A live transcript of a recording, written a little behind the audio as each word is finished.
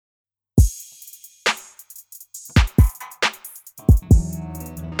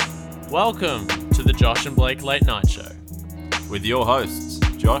Welcome to the Josh and Blake Late Night Show. With your hosts,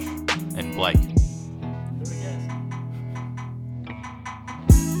 Josh and Blake. Who would have guessed?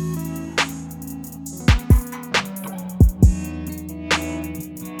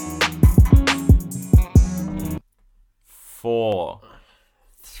 4,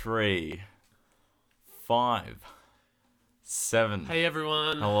 3, 5, 7. Hey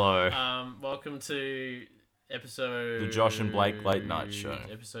everyone. Hello. Welcome to episode... The Josh and Blake Late Night Show.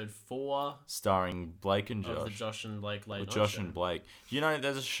 Episode 4. Starring Blake and Josh. Of the Josh and Blake Late Night Josh Show. and Blake. You know,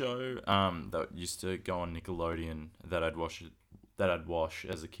 there's a show that used to go on Nickelodeon that I'd wash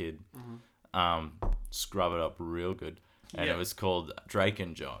as a kid. Mm-hmm. Scrub it up real good. And Yep. it was called Drake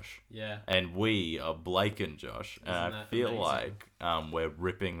and Josh. Yeah. And we are Blake and Josh. And Isn't I that feel amazing? like we're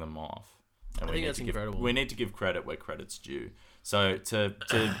ripping them off. And I think that's incredible. We need to give credit where credit's due. So to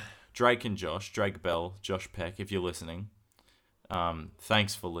Drake and Josh, Drake Bell, Josh Peck, if you're listening,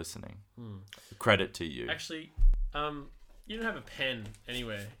 thanks for listening. Credit to you. Actually, you don't have a pen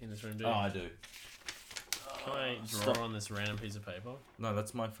anywhere in this room, do you? I do. Can I draw on this random piece of paper? No,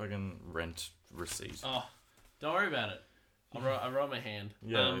 that's my fucking rent receipt. Oh, don't worry about it. I wrote my hand.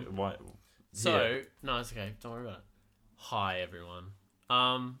 Yeah, why? So, yeah. no, it's okay. Don't worry about it. Hi,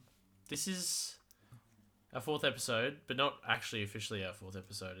 everyone. This is our 4th episode, but not actually officially our 4th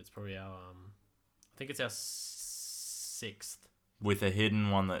episode. It's probably our, I think it's our 6th. With a hidden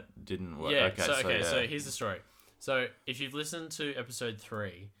one that didn't work. Yeah, Okay, so here's the story. So, if you've listened to episode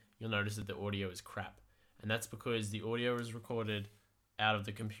 3, you'll notice that the audio is crap. And that's because the audio is recorded out of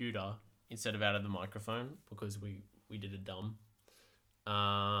the computer instead of out of the microphone, because we did it dumb.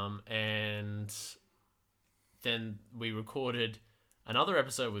 And then we recorded another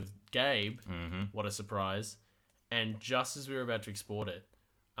episode with Gabe. Mm-hmm. What a surprise. And just as we were about to export it,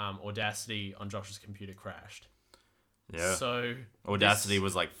 Audacity on Josh's computer crashed. Yeah. So Audacity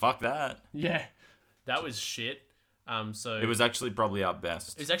was like, fuck that. Yeah, that was shit. So It was actually probably our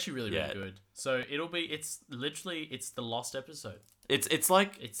best. It's actually really Yeah. good. So it's the lost episode. It's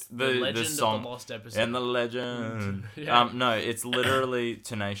like It's the legend song of the lost episode. and the legend. Yeah. No, it's literally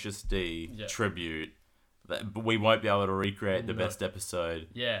Tenacious D Yeah. tribute. But we won't be able to recreate the No. best episode.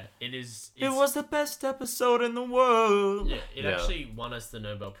 Yeah, it is. It was the best episode in the world. Yeah, it actually won us the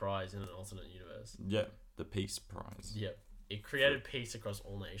Nobel Prize in an alternate universe. Yeah, the Peace Prize. Yep. It created peace across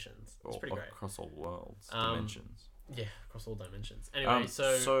all nations. It's pretty great. Across all worlds, dimensions. Yeah, across all dimensions. Anyway,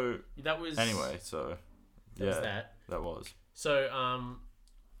 so that was anyway, so that was that. that was So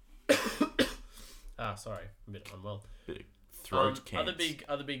sorry, I'm a bit unwell. big throat cancer.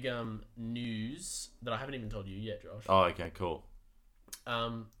 Other big news that I haven't even told you yet, Josh. Oh, okay, cool.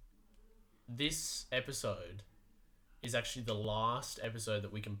 This episode is actually the last episode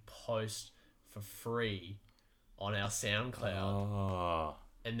that we can post for free on our SoundCloud, Oh,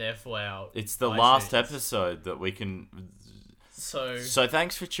 and therefore it's the iTunes. last episode that we can. So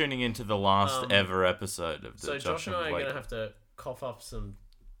thanks for tuning into the last ever episode of the so Josh and I are Blake. gonna have to cough up some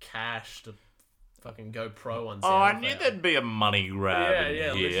cash to fucking go pro on SoundCloud. Oh, I knew there'd be a money grab in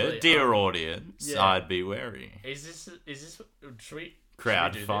here. literally. Dear audience, yeah. I'd be wary. Is this should we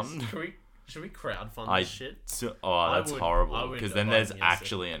Crowdfund? Should we crowdfund this shit? That's horrible. I would Because then advise there's against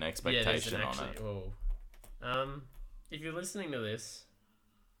actually an expectation on it. If you're listening to this,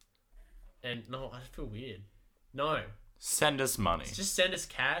 and no, I feel weird. No, Send us money. just send us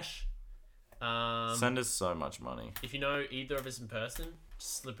cash. Send us so much money. If you know either of us in person,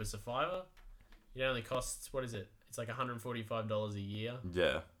 just slip us a $5. It only costs, what is it? It's like $145 a year.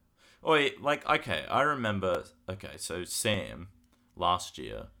 Yeah. Okay, I remember. Okay, so Sam last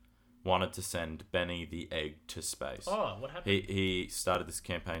year wanted to send Benny the egg to space. Oh, what happened? He started this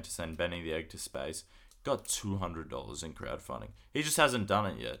campaign to send Benny the egg to space. Got $200 in crowdfunding. He just hasn't done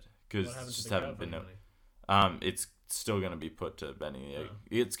it yet because What happened to just the haven't been. crowdfunding money? It's still gonna be put to Benny the egg.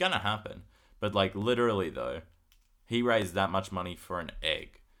 It's gonna happen, but like literally though, he raised that much money for an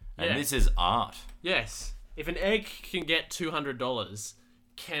egg, and Yeah. this is art. Yes. If an egg can get $200,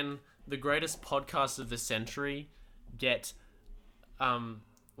 can the greatest podcast of the century get,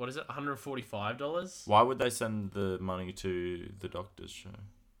 what is it, $145? Why would they send the money to the doctor's show?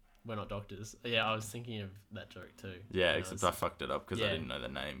 We're not doctors. Yeah, I was thinking of that joke too. Yeah, except I fucked it up because I Yeah. didn't know the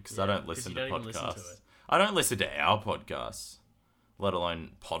name because Yeah, I don't 'cause listen you to don't even podcasts. listen to it. I don't listen to our podcasts, let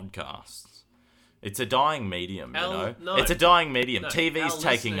alone podcasts. It's a dying medium, you know. No, it's a dying medium. no, TV's our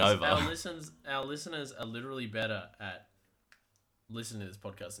taking listeners- over. Our listeners are literally better at listening to this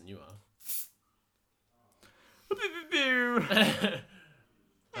podcast than you are.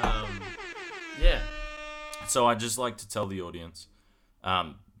 Yeah. So I'd just like to tell the audience,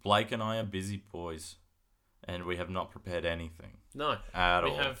 Blake and I are busy boys. and we have not prepared anything. No, at we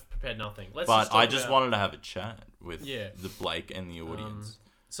all. have prepared nothing. But I just wanted to have a chat with Yeah. the Blake and the audience.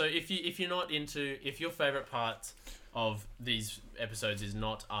 So if you're not into, if your favorite part of these episodes is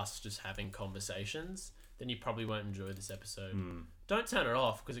not us just having conversations, then you probably won't enjoy this episode. Don't turn it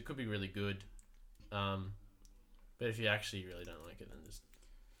off because it could be really good. But if you actually really don't like it, then just...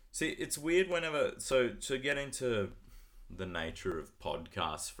 See, it's weird whenever... So, to get into the nature of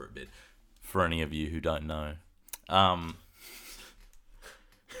podcasts for a bit, for any of you who don't know,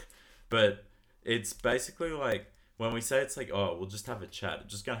 but it's basically like, when we say it's like, oh, we'll just have a chat, I'm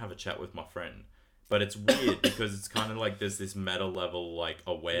just going to have a chat with my friend. But it's weird because it's kind of like there's this meta level like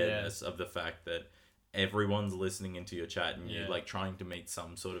awareness of the fact that everyone's listening into your chat and you're like trying to meet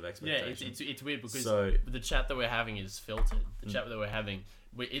some sort of expectation. Yeah, it's weird because the chat that we're having is filtered. The chat that we're having,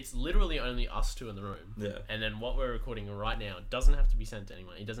 it's literally only us two in the room. Yeah. And then what we're recording right now doesn't have to be sent to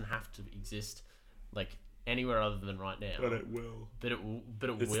anyone. It doesn't have to exist like anywhere other than right now. But it will. But it will.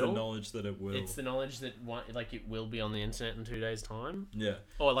 It's the knowledge that it will. It's the knowledge that like it will be on the internet in 2 days' time. Yeah.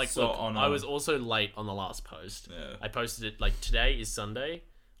 Or like, so look, I was also late on the last post. Yeah. I posted it like today is Sunday.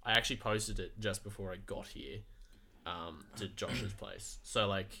 I actually posted it just before I got here, to Josh's place. So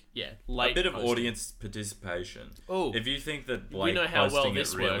like, yeah, late. A bit of posting. Audience participation. Oh, If you think that Blake know how well posting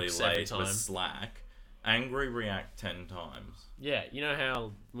this it really works every late time. was slack, angry react 10 times. Yeah, you know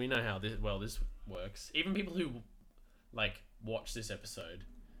how this works. Even people who like watch this episode,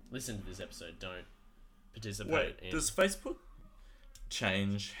 listen to this episode, don't participate. Does Facebook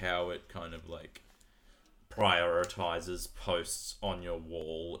change how it kind of like prioritizes posts on your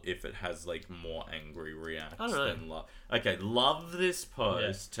wall if it has like more angry reacts I don't know. than love? Okay, love this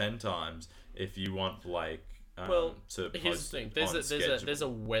post 10 times if you want Blake to post here's the thing. There's a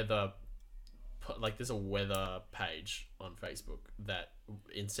weather there's a weather page on Facebook that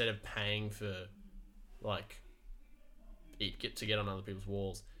instead of paying for like to get on other people's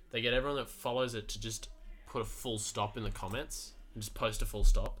walls, they get everyone that follows it to just put a full stop in the comments and just post a full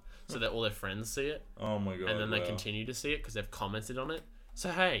stop so that all their friends see it. Oh my god. And then they continue to see it because they've commented on it. So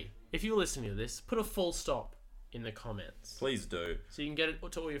hey, if you're listening to this, put a full stop in the comments. Please do. So you can get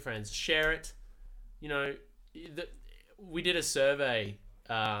it to all your friends. Share it. You know, we did a survey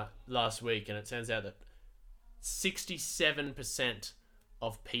last week, and it turns out that 67%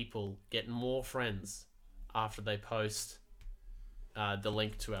 of people get more friends after they post the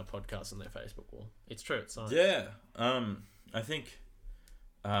link to our podcast on their Facebook wall. It's true. It's science. Yeah. I think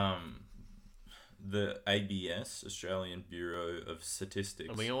the ABS, Australian Bureau of Statistics.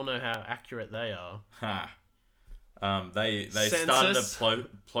 And we all know how accurate they are. They started a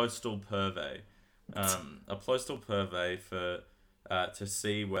postal purvey. A postal purvey for to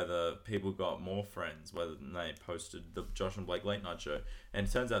see whether people got more friends, whether they posted the Josh and Blake Late Night Show, and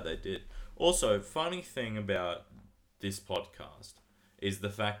it turns out they did. Also, funny thing about this podcast is the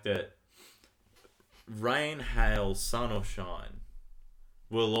fact that rain, hail, sun or shine,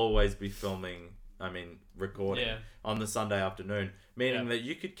 we'll always be recording on the Sunday afternoon, meaning that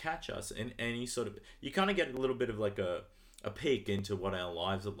you could catch us in any sort of... You kind of get a little bit of like a peek into what our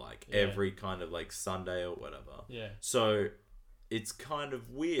lives are like every kind of like Sunday or whatever. Yeah. So it's kind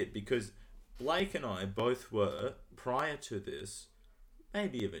of weird because Blake and I both were, prior to this,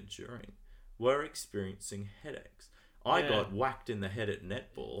 maybe even during, were experiencing headaches. I got whacked in the head at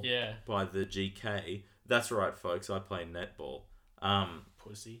netball by the GK. That's right, folks. I play netball.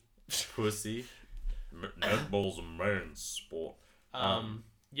 Pussy. Netball's a man's sport.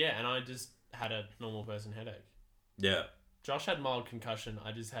 Yeah, and I just had a normal person headache. Yeah. Josh had mild concussion.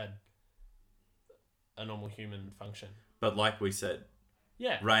 I just had a normal human function. But like we said,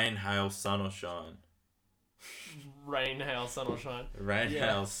 rain, hail, sun or shine. Rain, hail, sun or shine. Rain,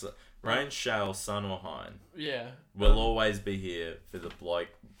 shall, sun or shine. Yeah. We'll always be here for the bloke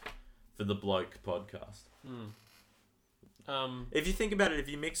podcast. If you think about it, if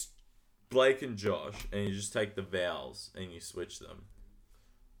you mix Blake and Josh and you just take the vowels and you switch them,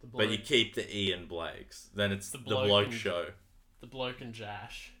 but you keep the E in Blake's, then it's the bloke show. The bloke and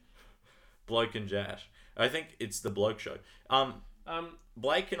Jash. Bloke and Jash. I think it's the bloke show.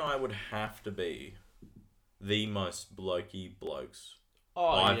 Blake and I would have to be the most blokey blokes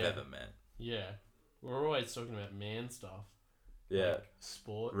I've ever met. Yeah. We're always talking about man stuff. Yeah. Like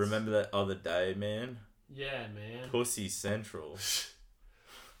sports. Remember that other day, man? Yeah, man. Pussy Central.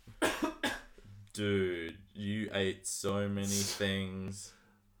 Dude, you ate so many things.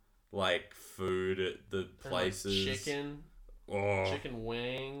 Like food at the places. Like chicken. Oh. Chicken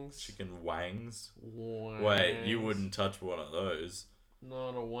wings. Chicken wangs. Wangs. Wait, you wouldn't touch one of those.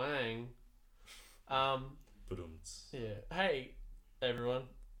 Not a wang. Ba-dum-ts. Yeah. Hey, everyone.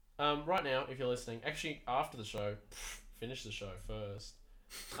 Right now, if you're listening, actually after the show, finish the show first.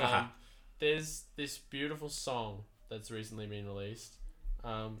 There's this beautiful song that's recently been released.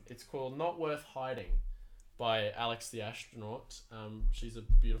 It's called "Not Worth Hiding" by Alex the Astronaut. She's a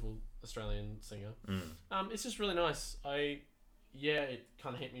beautiful Australian singer. It's just really nice. It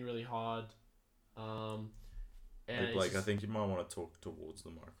kind of hit me really hard. And Hey, Blake, I think you might want to talk towards the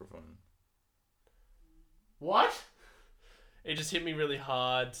microphone. What? It just hit me really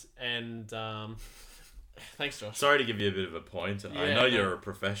hard, and thanks, Josh. Sorry to give you a bit of a pointer. Yeah, I know you're a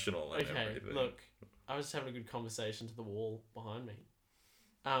professional and everything. Look, I was just having a good conversation to the wall behind me.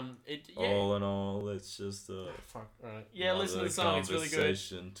 All in all, it's just a right. Yeah, listen to the song. It's really good.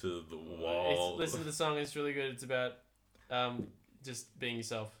 Conversation to the wall. Listen to the song. It's really good. It's about just being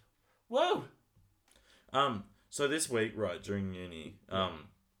yourself. Whoa. So this week, right during uni, I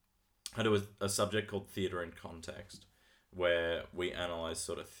had a subject called theatre in context, where we analyze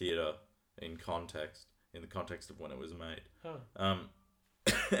sort of theatre in the context of when it was made.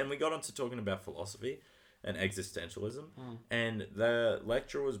 And we got onto talking about philosophy and existentialism, and the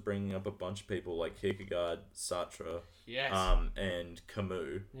lecturer was bringing up a bunch of people like Kierkegaard, Sartre, and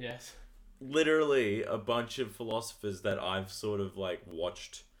Camus. Yes. Literally a bunch of philosophers that I've sort of like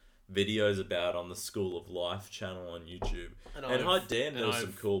watched videos about on the School of Life channel on YouTube. And hot damn, there were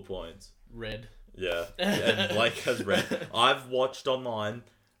some cool points. Read. Yeah, and Blake has read. I've watched online,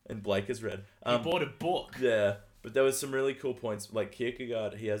 and Blake has read. He bought a book. Yeah, but there was some really cool points. Like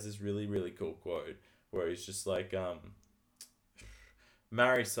Kierkegaard, he has this really, really cool quote where he's just like,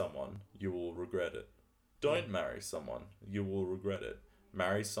 marry someone, you will regret it. Don't marry someone, you will regret it.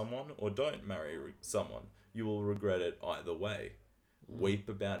 Marry someone or don't marry someone, you will regret it either way. Weep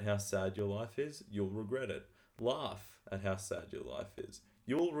about how sad your life is, you'll regret it. Laugh at how sad your life is,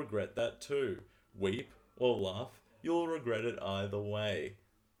 you'll regret that too. Weep or laugh, you'll regret it either way.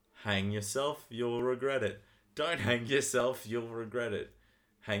 Hang yourself, you'll regret it. Don't hang yourself, you'll regret it.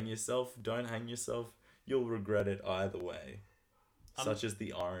 Hang yourself, don't hang yourself, you'll regret it either way. Such is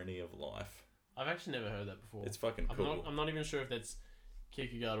the irony of life. I've actually never heard that before. It's fucking cool. I'm not even sure if that's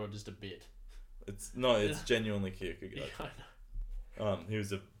Kierkegaard or just a bit. It's genuinely Kierkegaard. Yeah, I know. He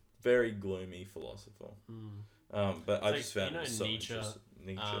was a very gloomy philosopher. But I just found it so interesting.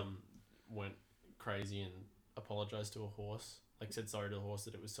 Nietzsche went crazy and apologized to a horse. Like, said sorry to the horse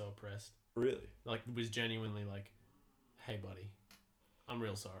that it was so oppressed. Really? Like, was genuinely like, hey, buddy, I'm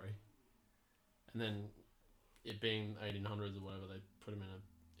real sorry. And then, it being 1800s or whatever, they put him in an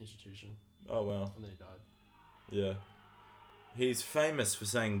institution. Oh, wow. And then he died. Yeah. He's famous for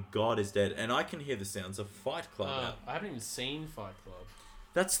saying God is dead, and I can hear the sounds of Fight Club. I haven't even seen Fight Club.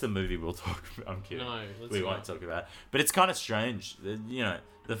 That's the movie we'll talk about. I'm kidding. No, we won't talk about it. But it's kind of strange, you know,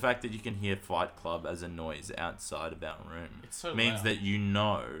 the fact that you can hear Fight Club as a noise outside of our room means loud. that you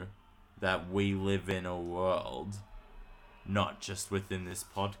know that we live in a world, not just within this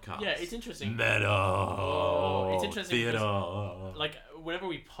podcast. Yeah, it's interesting. It's interesting. Theater. Because, like, whenever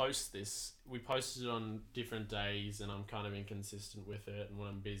we post this, we post it on different days, and I'm kind of inconsistent with it. And when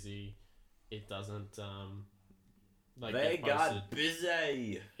I'm busy, it doesn't. They got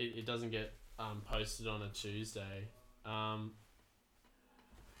busy. It doesn't get posted on a Tuesday.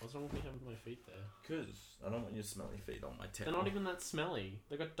 What's wrong with me having my feet there? Because I don't want your smelly feet on my tail. They're not even that smelly.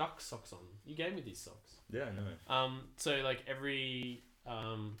 They got duck socks on. You gave me these socks. Yeah, I know. So like every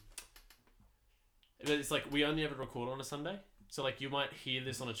it's like we only ever record on a Sunday. So like you might hear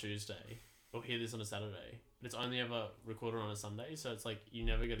this on a Tuesday or hear this on a Saturday, but it's only ever recorded on a Sunday. So it's like you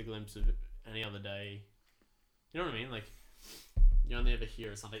never get a glimpse of any other day. You know what I mean? Like you only ever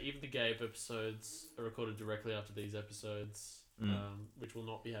hear a Sunday. Even the Gabe episodes are recorded directly after these episodes. Which will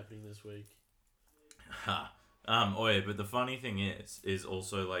not be happening this week. But the funny thing is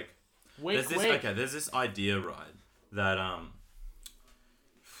also like there's this idea, right, that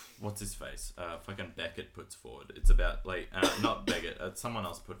what's his face? Fucking Beckett puts forward. It's about like not Beckett, someone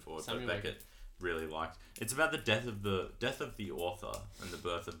else put forward, Samuel but Beckett really liked. It's about the death of the author and the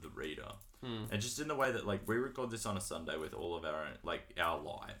birth of the reader. And just in the way that like we record this on a Sunday with all of our our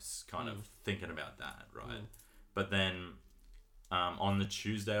lives kind of thinking about that, right? But then on the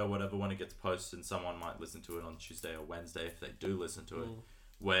Tuesday or whatever when it gets posted, and someone might listen to it on Tuesday or Wednesday if they do listen to it,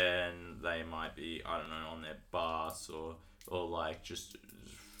 when they might be, I don't know, on their bus or like just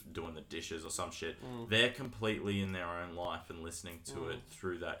doing the dishes or some shit. They're completely in their own life and listening to it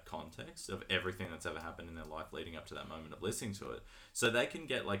through that context of everything that's ever happened in their life leading up to that moment of listening to it. So they can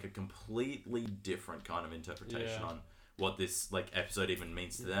get like a completely different kind of interpretation on what this like episode even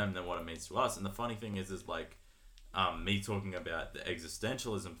means to them than what it means to us. And the funny thing is like me talking about the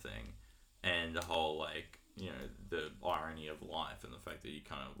existentialism thing and the whole like, the irony of life and the fact that you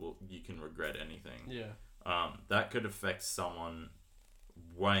can regret anything. Yeah. That could affect someone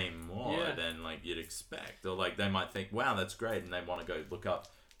way more than like you'd expect, or like they might think, wow, that's great, and they want to go look up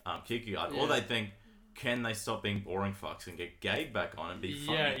Kierkegaard, or they think, can they stop being boring fucks and get gay back on and be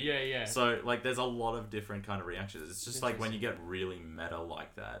funny? Yeah. So like there's a lot of different kind of reactions. It's just like when you get really meta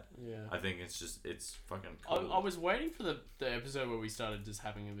like that, I think it's fucking cool. I was waiting for the episode where we started just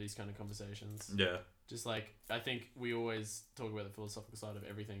having these kind of conversations. Yeah. Just like, I think we always talk about the philosophical side of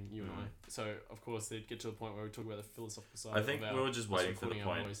everything, you and I. So, of course, they'd get to a point where we talk about the philosophical side. I think we were just waiting for the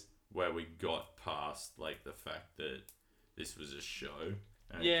point where we got past, like, the fact that this was a show.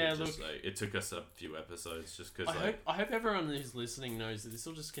 And it took us a few episodes just because, I hope everyone who's listening knows that this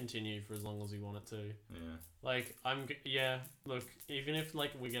will just continue for as long as we want it to. Yeah. Like, look, even if,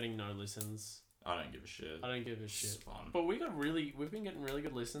 like, we're getting no listens. I don't give a shit. It's fun. But we've been getting really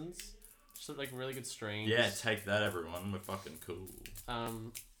good listens. Just like really good streams. Yeah, take that, everyone. We're fucking cool.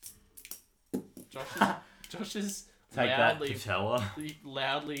 Josh is take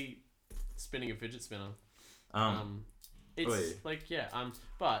loudly spinning a fidget spinner. It's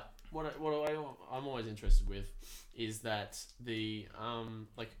but what I'm always interested with is that the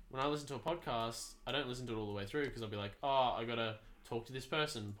like when I listen to a podcast, I don't listen to it all the way through because I'll be like, oh, I gotta talk to this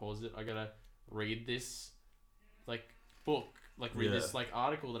person, pause it, I gotta read this like book. Like read this like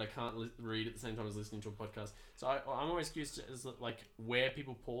article that I can't read at the same time as listening to a podcast. So I'm always curious as like where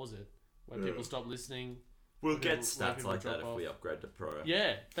people pause it, where people stop listening. We'll get stats like that if we upgrade to Pro.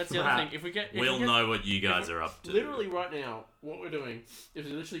 Yeah, that's the other thing. If we get, we'll know what you guys are up to. Literally right now, what we're doing is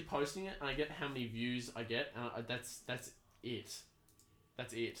we're literally posting it, and I get how many views I get, and that's it.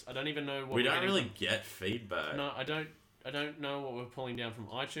 That's it. I don't even know what we don't really get feedback. No, I don't know what we're pulling down from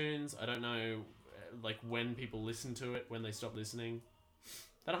iTunes. I don't know. Like when people listen to it, when they stop listening,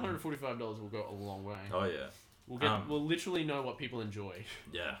 that $145 will go a long way. Oh yeah, we'll literally know what people enjoy.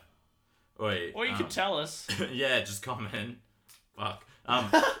 Yeah. Wait. Or you can tell us. Yeah, just comment. Fuck.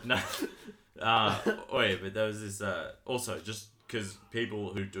 No. But there was this. Also, just because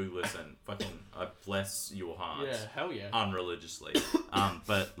people who do listen, fucking, bless your hearts. Yeah, hell yeah. Unreligiously.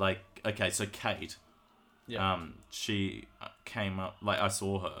 But like, okay, so Kate. Yeah. She came up. Like, I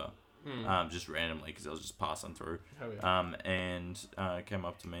saw her. Just randomly because I was just passing through. Oh, yeah. And came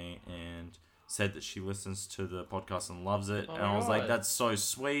up to me and said that she listens to the podcast and loves it. And I was like, that's so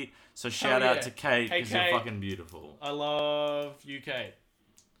sweet. So shout out to Kate because you're fucking beautiful. I love you, Kate.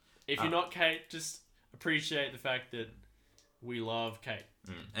 If you're not Kate, just appreciate the fact that we love Kate.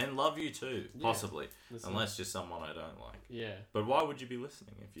 And love you too, possibly. Unless you're someone I don't like. Yeah. But why would you be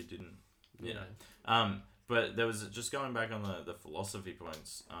listening if you didn't? You know. But there was, just going back on the philosophy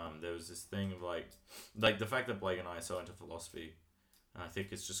points, there was this thing of like the fact that Blake and I are so into philosophy, and I think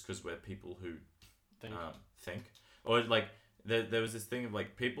it's just because we're people who think. Or like, there was this thing of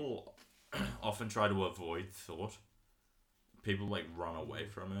like, people often try to avoid thought. People like run away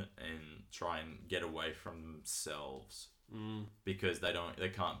from it and try and get away from themselves because they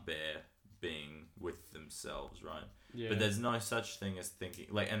can't bear being with themselves, right? Yeah. But there's no such thing as thinking,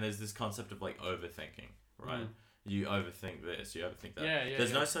 like, and there's this concept of like overthinking. Right, you overthink this, you overthink that.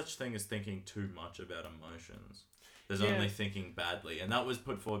 There's no such thing as thinking too much about emotions. There's only thinking badly, and that was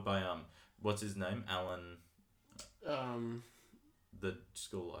put forward by what's his name, Alan, the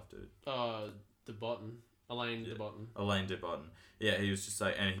school life dude. Elaine de Botton. Yeah, he was just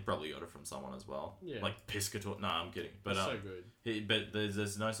saying, and he probably got it from someone as well. Yeah, like Piscator. No, I'm kidding. But so good. But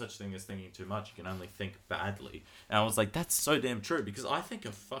there's no such thing as thinking too much. You can only think badly. And I was like, that's so damn true because I think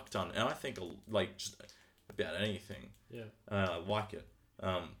a fuck ton, and I think like just about anything. Yeah. I like it.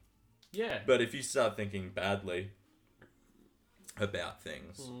 Yeah. But if you start thinking badly about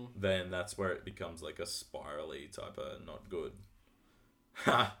things, then that's where it becomes like a spirally type of not good.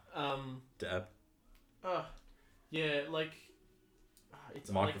 Dab. Yeah, like it's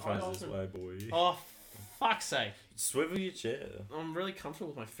the microphone's this way, boy. Oh, fuck's sake! Swivel your chair. I'm really comfortable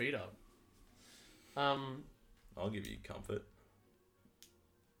with my feet up. I'll give you comfort.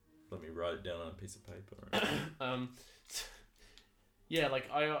 Let me write it down on a piece of paper. Yeah, like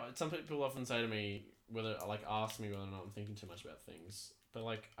some people often say to me ask me whether or not I'm thinking too much about things, but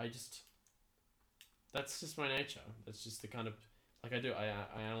like that's just my nature. That's just the kind of like I do.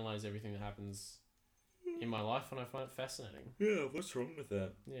 I analyze everything that happens in my life and I find it fascinating. Yeah, what's wrong with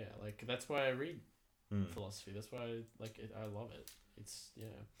that? Yeah, like that's why I read philosophy. That's why I like it. I love it. It's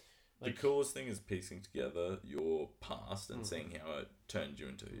like, the coolest thing is piecing together your past and seeing how it turned you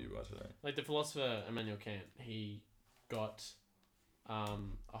into who you are today. Like the philosopher Immanuel Kant, he got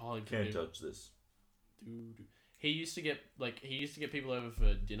can't touch this. He used to get people over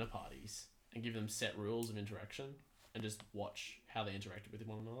for dinner parties, and give them set rules of interaction and just watch how they interacted with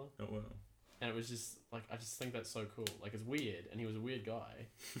one another. Oh, wow. And it was just like, I just think that's so cool. Like, it's weird, and he was a weird guy,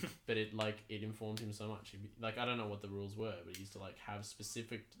 but it informed him so much. Like, I don't know what the rules were, but he used to like have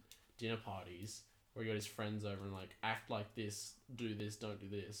specific dinner parties where he got his friends over and like act like this, do this, don't do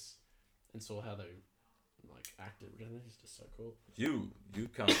this, and saw how they like acted, which I think is just so cool. You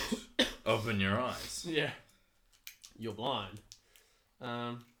can't open your eyes. Yeah, you're blind.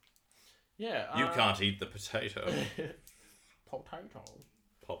 Yeah. You can't eat the potato. Potato.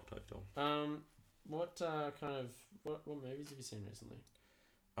 What kind of what movies have you seen recently?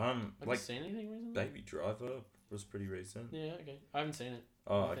 Have you seen anything recently? Baby Driver was pretty recent. Yeah, okay. I haven't seen it.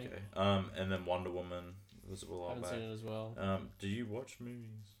 Oh, okay. And then Wonder Woman was a while back. I haven't seen it as well. Do you watch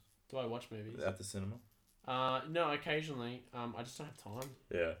movies? Do I watch movies? At the cinema? No, occasionally. I just don't have time.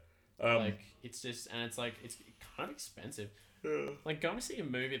 Yeah. It's just, and it's like, it's kind of expensive. Yeah. Like, going to see a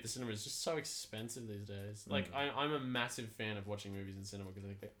movie at the cinema is just so expensive these days. Like, I'm a massive fan of watching movies in cinema because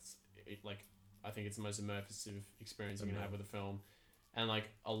I think I think it's the most immersive experience you can have with a film. And, like,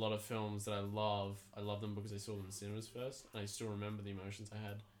 a lot of films that I love them because I saw them in cinemas first, and I still remember the emotions I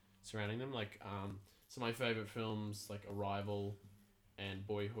had surrounding them. Like, some of my favourite films, like Arrival and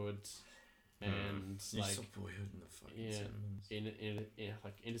Boyhood, and you saw Boyhood in the fucking cinemas. in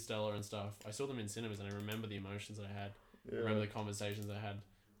like Interstellar and stuff. I saw them in cinemas, and I remember the emotions that I had. Yeah. I remember the conversations I had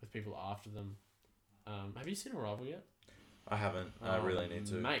with people after them. Have you seen Arrival yet? I haven't. I really need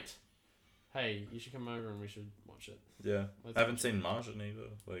to. Mate, hey, you should come over and we should watch it. Yeah. I haven't seen Martian either.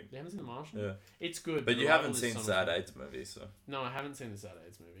 Like, you haven't seen The Martian? Yeah. It's good. But you haven't seen Sad AIDS movie, so. No, I haven't seen the Sad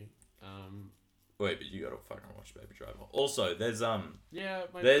AIDS movie. Wait, but you gotta fucking watch Baby Driver. Also, there's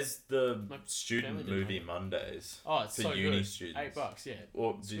there's the student movie Mondays. Oh, it's for so uni good. students. $8, yeah.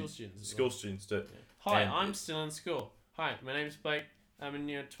 Or school students. School students do. Yeah. Hi, I'm still in school. Hi, my name's Blake. I'm in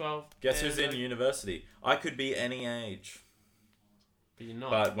year 12. Guess who's in university? I could be any age. But you're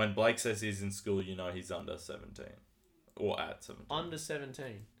not. But when Blake says he's in school, you know he's under 17. Or at 17. Under 17.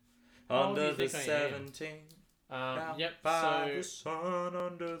 Under the 17. Yep, by the sun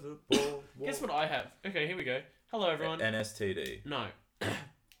under the boardwalk. Guess what I have? Okay, here we go. Hello, everyone. NSTD. No.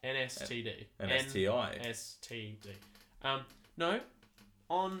 NSTD. NSTI. NSTD. No.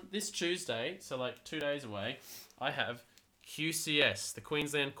 On this Tuesday, so like 2 days away, I have QCS, the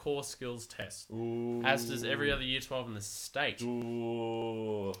Queensland Core Skills Test. Ooh. As does every other year 12 in the state.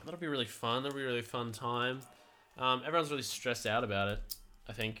 Ooh. That'll be really fun. That'll be a really fun time. Everyone's really stressed out about it,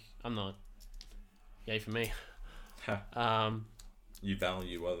 I think. I'm not. Yay for me. You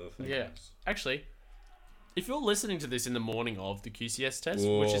value other things. Yeah. Actually, if you're listening to this in the morning of the QCS test,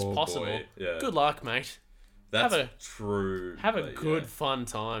 which is possible, good luck, mate. That's true. Have a good, fun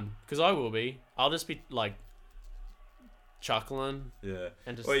time. Because I will be. I'll just be, like, chuckling. Yeah.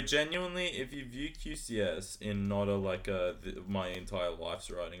 And just... Wait, genuinely, if you view QCS in not my entire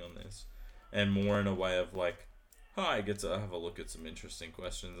life's writing on this, and more in a way of, like, hi, I get to have a look at some interesting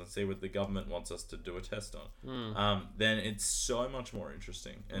questions and see what the government wants us to do a test on. Then it's so much more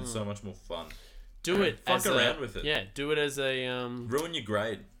interesting and so much more fun. Do it. Fuck around with it. Yeah, do it as a... Ruin your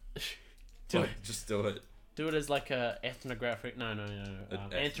grade. Just do it. Do it as like a ethnographic... No.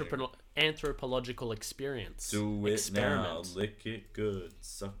 Anthropological experience. Do it Experiment. now. Lick it good.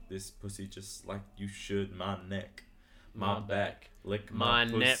 Suck this pussy just like you should. My neck. My back. Lick my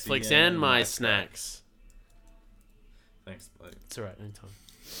pussy Netflix and my snacks. Thanks, Blake. It's alright,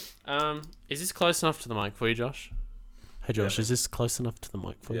 anytime. Is this close enough to the mic for you, Josh? Hey, Josh, is this close enough to the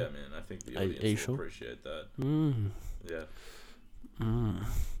mic for you? Yeah, man. I think the audience will appreciate that. Yeah.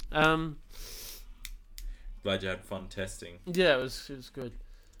 Glad you had fun testing. Yeah, it was good.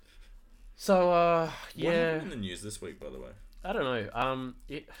 So, yeah. What happened in the news this week, by the way? I don't know.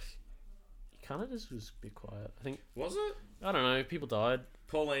 It kind of just was a bit quiet. I think. Was it? I don't know. People died.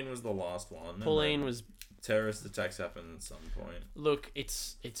 Pauline was the last one. Pauline was. Terrorist attacks happened at some point. Look,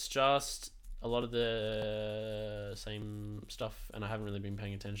 it's just a lot of the same stuff, and I haven't really been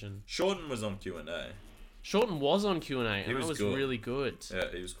paying attention. Shorten was on Q&A. Shorten was on Q&A, and it was good. really good.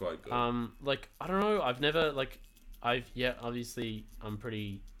 Yeah, he was quite good. Like, I don't know, obviously I'm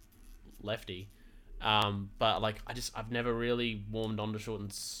pretty lefty, but like I've never really warmed onto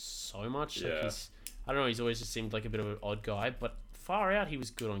Shorten so much. Like, I don't know, he's always just seemed like a bit of an odd guy, but far out he was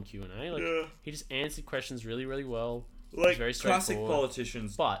good on Q&A. Like, he just answered questions really, really well. Like, very classic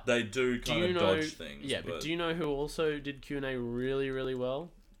politicians, but they do kind of dodge things. Yeah, but do you know who also did Q&A really, really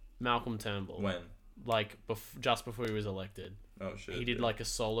well? Malcolm Turnbull. When? Like, just before he was elected. Oh, shit. He did, like, a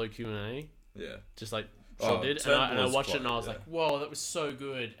solo Q&A. Yeah. Just, like, did. And I watched it and I was like, whoa, that was so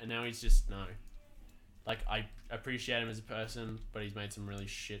good. And now he's just, no. Like, I appreciate him as a person, but he's made some really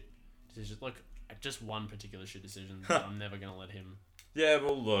shit decision. Like, just one particular shit decision that I'm never going to let him... Yeah,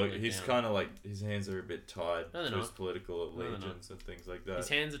 well, look, Look he's down. kind of like, his hands are a bit tied No, they're to his not. political they're not. allegiance and things like that. His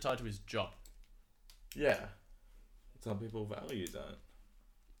hands are tied to his job. Yeah. Some people value that.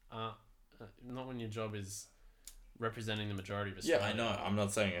 Not when your job is representing the majority of Australia. Yeah, I know. I'm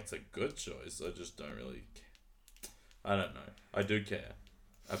not saying it's a good choice. I just don't really care. I don't know. I do care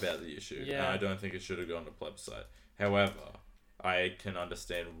about the issue. Yeah. And I don't think it should have gone to plebiscite. However, I can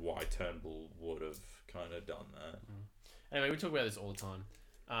understand why Turnbull would have kind of done that. Anyway, we talk about this all the time.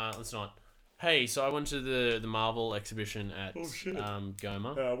 Let's not. Hey, so I went to the Marvel exhibition at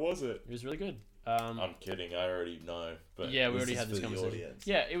Goma. How was it? It was really good. I'm kidding. I already know. But yeah, we already had this for the conversation. audience.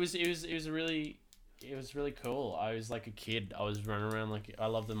 Yeah, it was really cool. I was like a kid. I was running around like I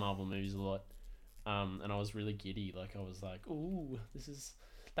love the Marvel movies a lot. And I was really giddy. Like I was like, ooh,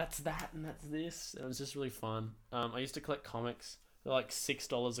 that's that and that's this. And it was just really fun. I used to collect comics. They're like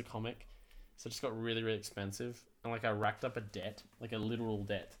 $6 a comic, so it just got really really expensive. And like I racked up a debt, like a literal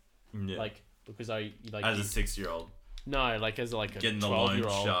debt. Yeah. Like because I like as a 6-year-old. No, like as like a Getting the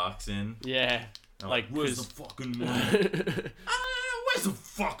 12-year-old. loan sharks in. Yeah. Like where's the fucking money? Where's the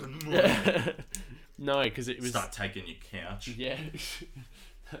fucking money? No, because it was... Start taking your couch. Yeah. This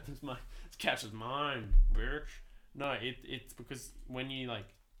couch is mine, bitch. No, it's because when you like...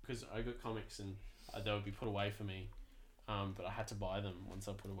 Because I got comics and they would be put away for me. But I had to buy them once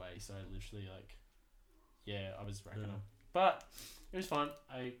I put away. So I literally like... Yeah, I was racking up. But it was fun.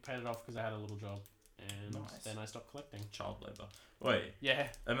 I paid it off because I had a little job. And then I stopped collecting. Child labour. Wait. Yeah.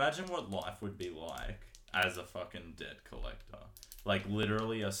 Imagine what life would be like as a fucking debt collector. Like,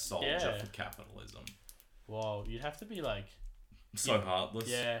 literally a soldier for capitalism. Wow, you'd have to be like... So heartless.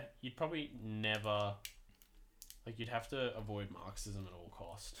 Yeah, you'd probably never... Like, you'd have to avoid Marxism at all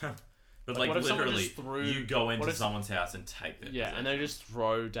costs. But like like literally, you go into someone's house and take their Yeah, and they just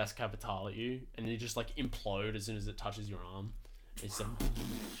throw Das Kapital at you, and you just like implode as soon as it touches your arm. It's like...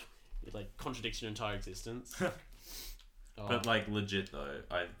 It like contradicts your entire existence. But like legit though,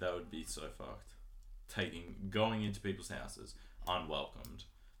 that would be so fucked. Going into people's houses unwelcomed.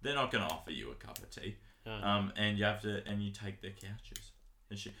 They're not gonna offer you a cup of tea. And you take their couches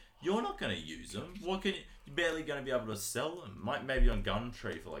and shit. You're not gonna use them. You're barely gonna be able to sell them. Maybe on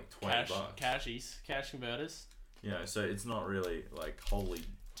Gumtree for like $20. Cash converters. You know, so it's not really like holy.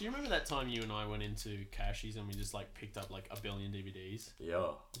 Do you remember that time you and I went into Cashies and we just like picked up like 1 billion DVDs? Yeah.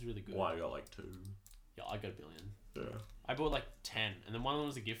 It was really good. Well, I got like 2. Yeah, I got 1 billion. Yeah. I bought like 10, and then one of them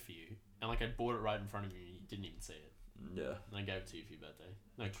was a gift for you, and like I bought it right in front of you, and you didn't even see it. Yeah. And I gave it to you for your birthday.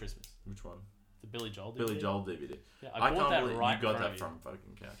 No, Christmas. Which one? The Billy Joel DVD. Billy Joel DVD. Yeah, I bought that right you got in front that of from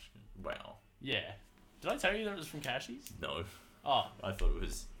fucking Cash. Wow. Yeah. Did I tell you that it was from Cashies? No. Oh. I thought it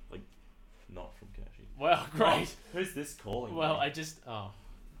was like not from Cashies. Well, great. Oh, who's this calling? Well, me? I just... Oh.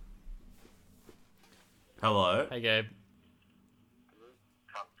 Hello. Hey, Gabe.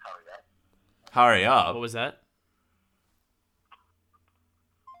 Hurry up. What was that?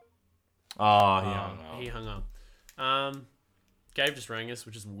 Oh, he hung up. He hung up. Gabe just rang us,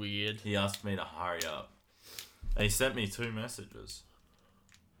 which is weird. He asked me to hurry up. And he sent me 2 messages.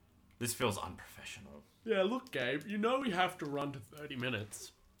 This feels unprofessional. Yeah, look, Gabe, you know we have to run to 30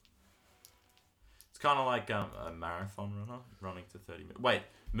 minutes. It's kind of like a marathon runner running to 30 minutes. Wait,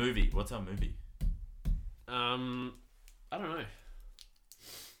 movie. What's our movie? I don't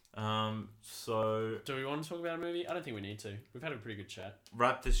know. So... Do we want to talk about a movie? I don't think we need to. We've had a pretty good chat.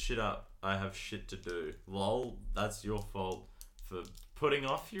 Wrap this shit up. I have shit to do. Lol, that's your fault for putting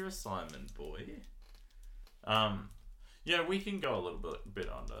off your assignment, boy. Yeah, we can go a little bit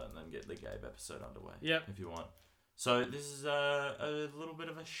under and then get the Gabe episode underway. Yep. If you want. So this is a little bit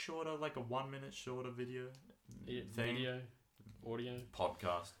of a shorter, like a 1 minute shorter video thing. Video, audio.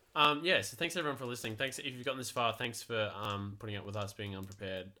 Podcast. Yeah, so thanks everyone for listening. Thanks if you've gotten this far. Thanks for putting up with us being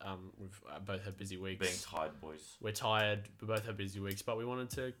unprepared. We've both had busy weeks. Being tired, boys. We're tired. We both have busy weeks, but we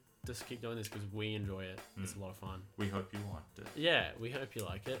wanted to just keep doing this because we enjoy it. It's a lot of fun. We hope you liked it. Yeah, we hope you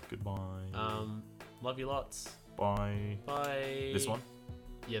like it. Goodbye. Love you lots. Bye. Bye. This one?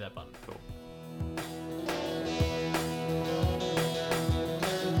 Yeah, that button. Cool.